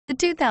The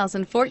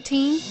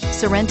 2014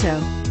 Sorento.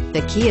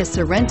 The Kia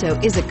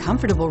Sorento is a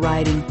comfortable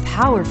riding,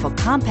 powerful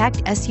compact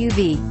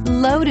SUV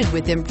loaded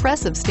with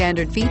impressive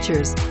standard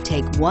features.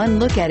 Take one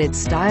look at its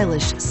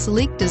stylish,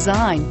 sleek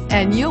design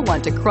and you'll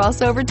want to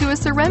cross over to a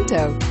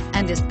Sorento,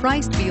 and is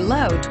priced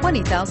below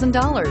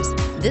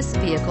 $20,000. This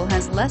vehicle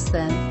has less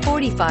than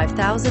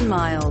 45,000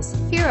 miles.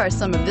 Here are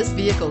some of this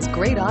vehicle's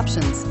great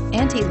options: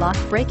 anti-lock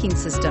braking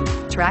system,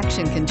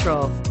 traction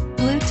control,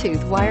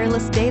 Bluetooth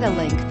wireless data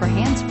link for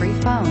hands-free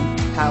phone,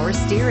 power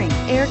steering,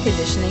 air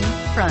conditioning,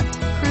 front,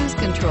 cruise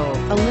control,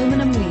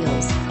 aluminum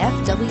wheels,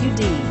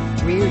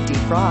 FWD, rear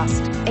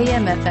defrost,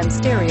 AM/FM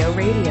stereo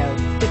radio.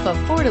 If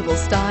affordable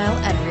style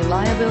and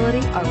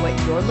reliability are what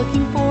you're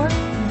looking for,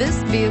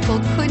 this vehicle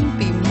couldn't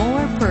be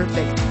more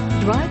perfect.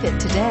 Drive it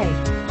today.